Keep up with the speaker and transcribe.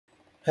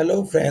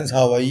Hello friends,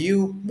 how are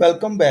you?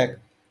 Welcome back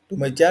to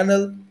my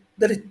channel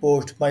that is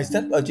post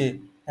myself Ajay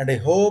and I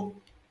hope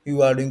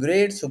you are doing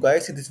great. So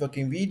guys, in this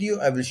working video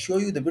I will show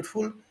you the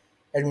beautiful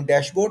admin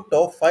dashboard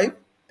top 5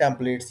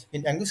 templates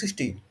in Angular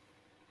 16.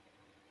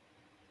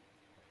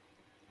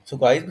 So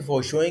guys,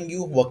 before showing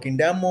you working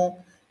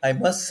demo, I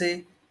must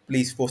say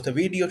please watch the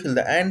video till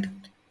the end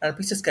and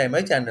please subscribe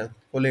my channel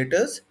for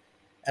latest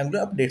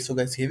Angular updates. So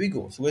guys, here we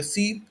go. So guys,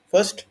 see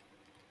first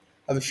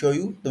I will show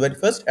you the very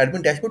first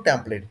admin dashboard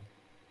template,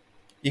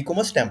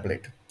 e-commerce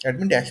template,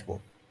 admin dashboard.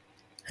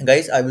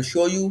 Guys, I will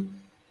show you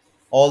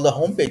all the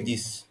home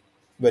pages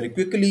very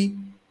quickly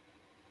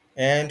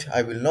and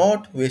I will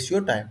not waste your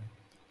time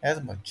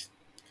as much.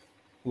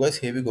 So guys,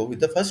 here we go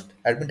with the first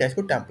admin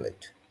dashboard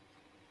template.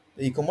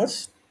 The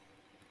e-commerce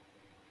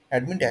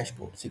admin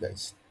dashboard. See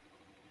guys,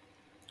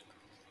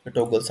 the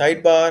toggle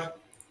sidebar,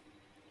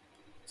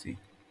 see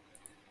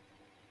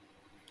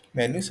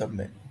menu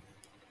submenu,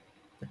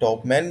 the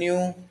top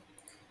menu,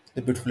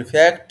 the beautiful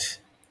effect,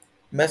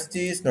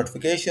 messages,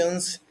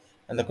 notifications,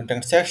 and the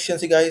content section.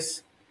 See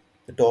guys,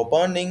 the top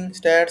earning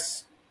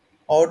stats,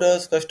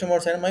 orders,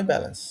 customers, and my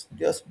balance.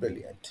 Just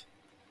brilliant.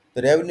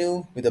 The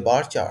revenue with the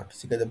bar chart.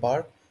 See guys, the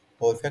bar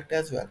or effect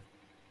as well.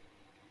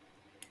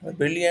 A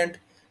brilliant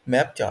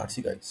map chart.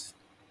 See guys,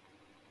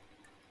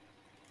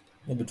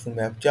 a beautiful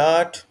map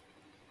chart.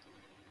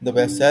 The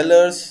best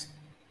sellers.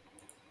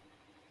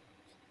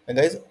 And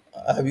guys,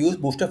 I have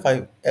used Booster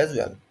 5 as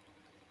well.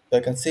 So I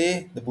can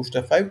say the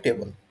Booster 5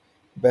 table.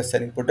 Best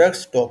selling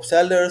products, top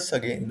sellers,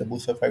 again in the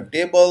Booster 5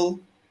 table,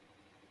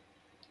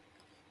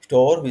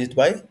 store visited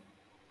by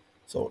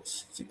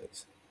source. See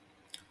guys,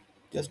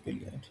 just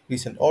brilliant.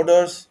 Recent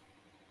orders,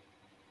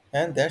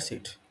 and that's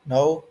it.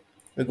 Now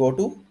we go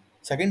to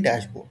second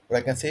dashboard, or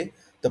I can say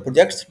the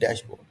projects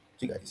dashboard.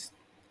 See guys,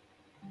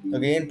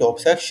 again top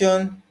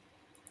section,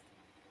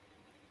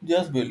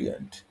 just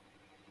brilliant.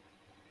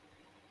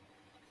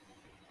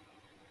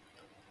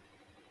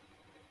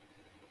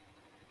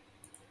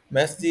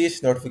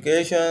 Messages,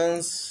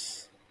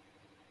 notifications,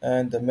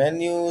 and the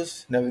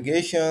menus,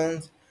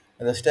 navigations,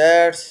 and the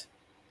stats,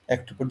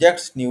 active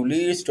projects, new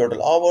leads,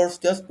 total hours,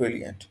 just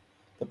brilliant.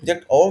 The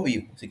project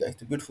overview, see guys,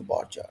 the beautiful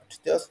bar chart,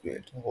 just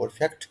great. Whole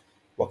effect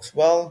works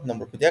well,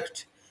 number of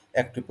project,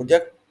 active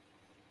project,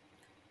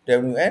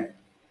 revenue and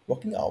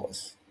working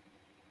hours.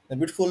 The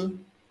beautiful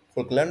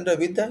full calendar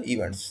with the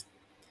events,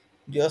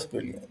 just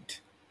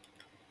brilliant.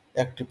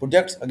 Active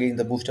projects, again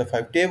the booster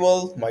 5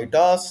 table, my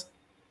tasks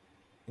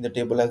in the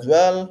table as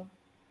well,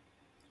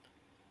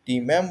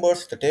 team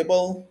members, the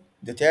table,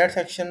 the chat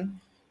section,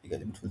 you get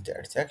the beautiful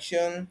chat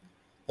section,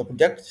 the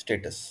project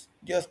status,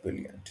 just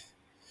brilliant.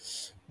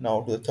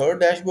 Now to the third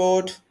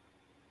dashboard,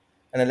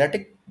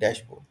 analytic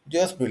dashboard,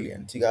 just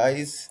brilliant. See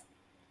guys,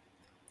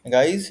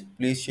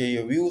 please share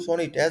your views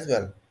on it as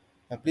well,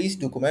 and please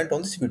do comment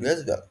on this video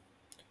as well.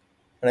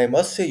 And I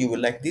must say you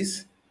will like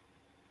this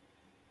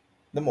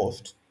the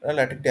most,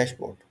 analytic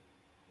dashboard.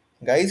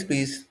 Guys,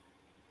 please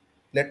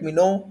let me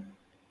know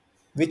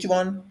which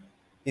one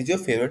is your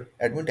favorite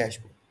admin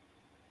dashboard.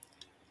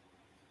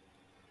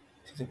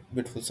 It's a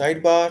beautiful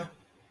sidebar,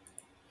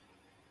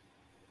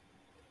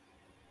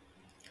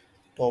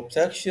 top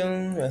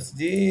section,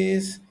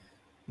 messages,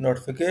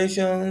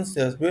 notifications,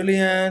 that's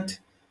brilliant.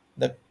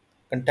 The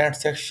content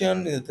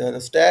section is the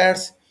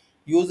stats,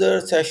 user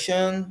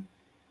session,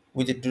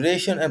 widget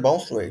duration, and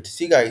bounce rate.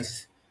 See,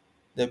 guys,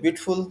 the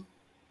beautiful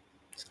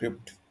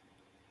script,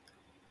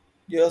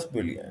 just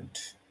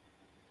brilliant.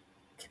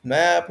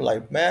 Map,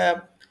 live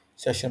map,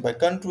 session by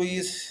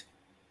countries,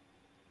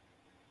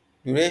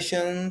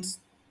 durations,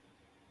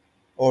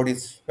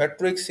 audits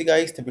metrics. See,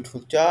 guys, the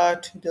beautiful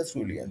chart, just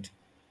brilliant.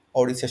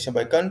 Audit session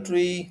by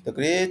country, the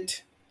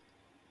great.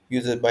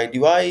 User by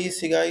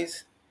device. See,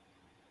 guys,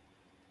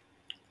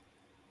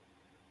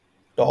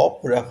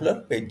 top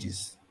referral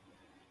pages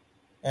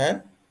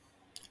and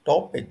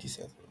top pages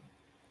as well.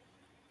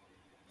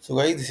 So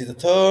guys, this is the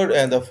third,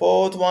 and the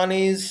fourth one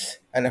is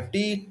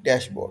NFT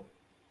dashboard.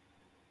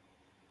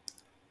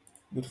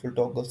 Beautiful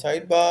toggle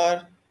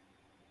sidebar,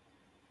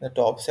 the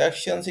top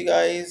section, see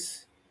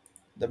guys,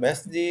 the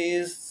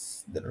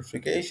messages, the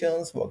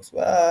notifications works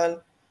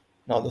well.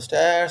 Now the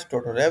stats,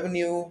 total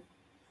revenue,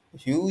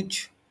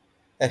 huge,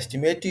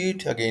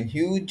 estimated, again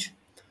huge,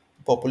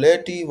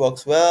 popularity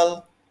works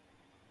well.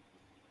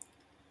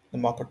 The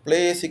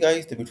marketplace, see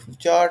guys, the beautiful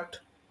chart,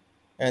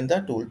 and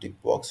the tooltip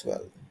works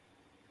well.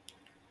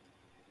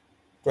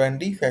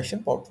 Trendy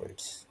fashion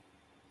portraits,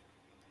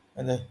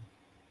 and the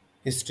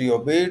history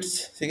of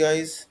beats, see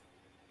guys,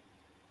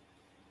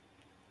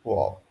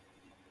 wow.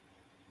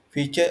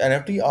 Feature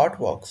NFT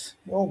artworks,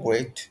 oh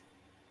great.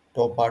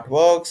 Top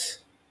artworks,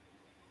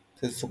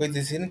 so this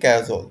is in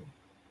casual.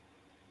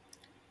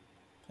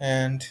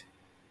 And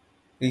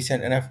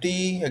recent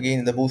NFT, again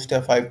in the Booster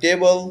 5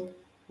 table,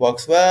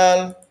 works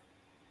well.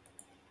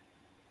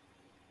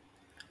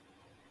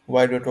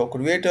 Wide talk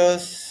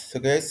creators, so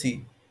guys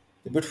see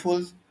the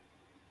beautiful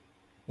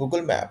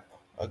Google map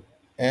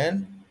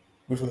and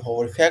beautiful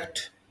hover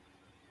effect.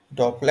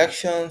 Top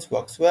collections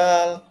works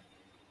well.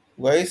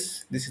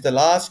 Guys, this is the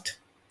last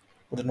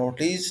but not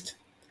least.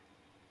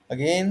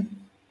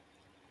 Again,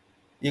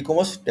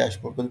 e-commerce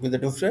dashboard with a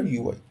different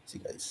UI. See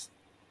guys,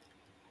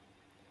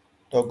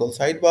 toggle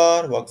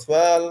sidebar works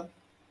well.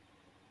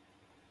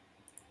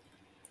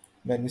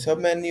 Menu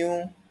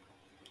submenu,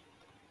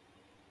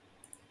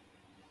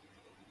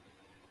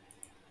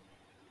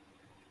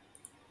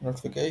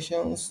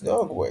 notifications.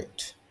 Oh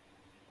wait,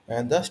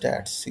 and the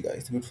stats. See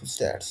guys, beautiful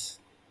stats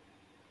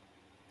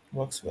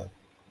works well.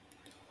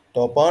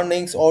 Top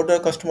earnings, order,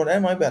 customer,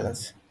 and my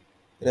balance.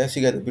 Let's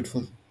see, get a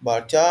beautiful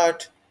bar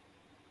chart.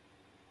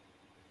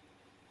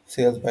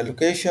 Sales by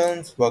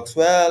locations works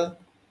well.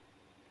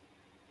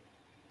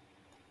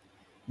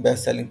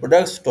 Best selling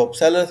products, top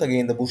sellers.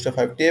 Again, the Booster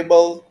 5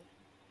 table.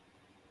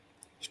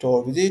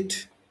 Store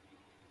visit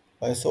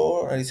by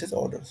store and receives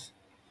orders.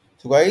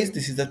 So, guys,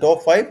 this is the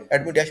top 5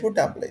 admin dashboard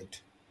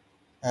template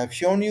I have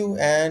shown you.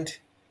 And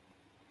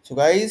so,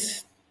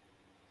 guys,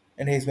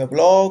 and here's my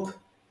blog.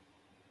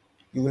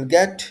 You will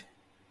get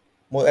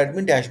more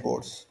admin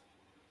dashboards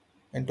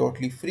and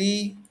totally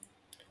free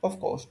of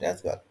cost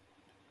as well.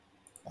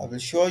 I will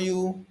show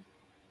you.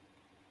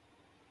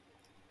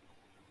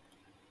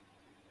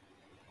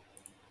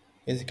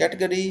 Here's a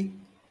category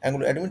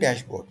Angular admin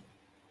dashboard.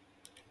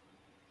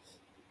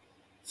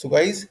 So,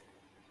 guys,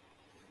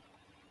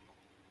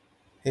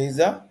 here's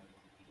the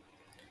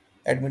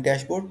admin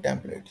dashboard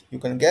template. You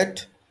can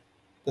get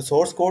the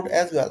source code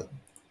as well,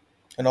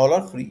 and all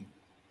are free.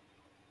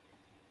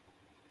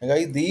 And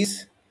guys,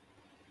 these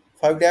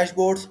 5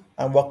 dashboards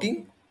I'm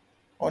working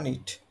on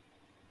it,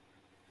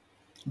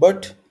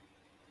 but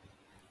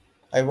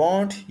I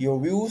want your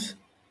views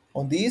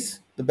on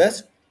these the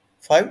best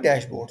 5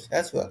 dashboards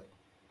as well.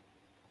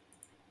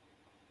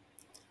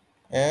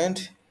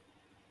 And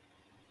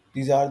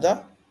these are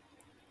the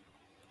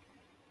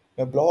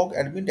my blog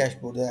admin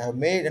dashboard that I have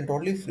made and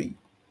totally free.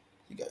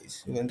 See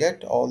guys, you can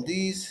get all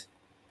these.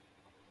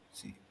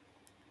 See,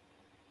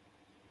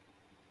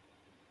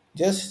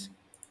 just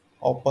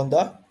open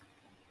the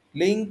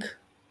link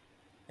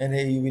and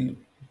here you will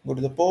go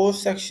to the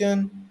post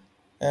section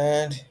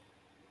and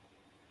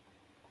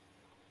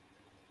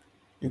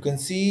you can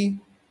see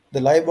the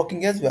live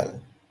working as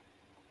well.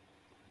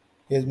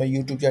 Here's my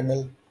YouTube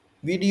channel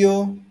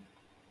video,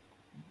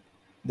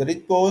 the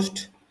rich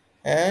post,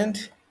 and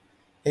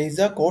here is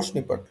a code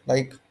snippet.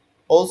 Like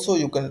also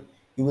you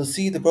will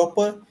see the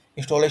proper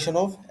installation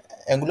of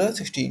Angular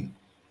 16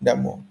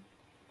 demo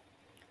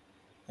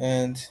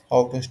and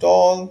how to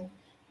install,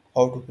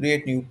 how to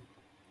create new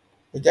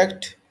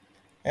project,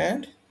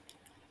 and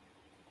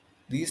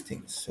these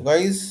things. So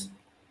guys,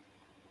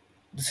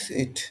 this is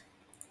it.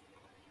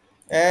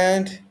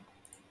 And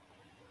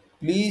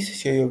please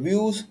share your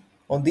views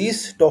on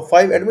these top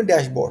 5 admin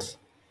dashboards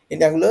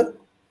in Angular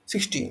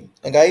 16.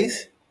 And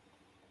guys,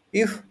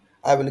 if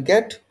I will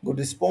get good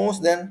response,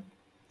 then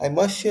I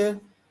must share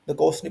the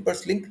code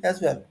snippets link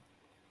as well.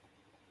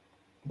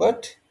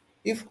 But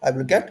if I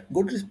will get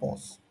good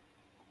response,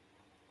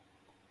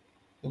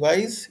 so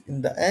guys,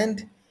 in the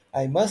end,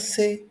 I must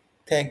say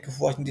thank you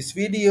for watching this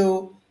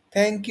video.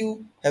 Thank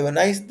you. Have a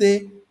nice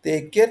day.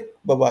 Take care.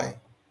 Bye bye.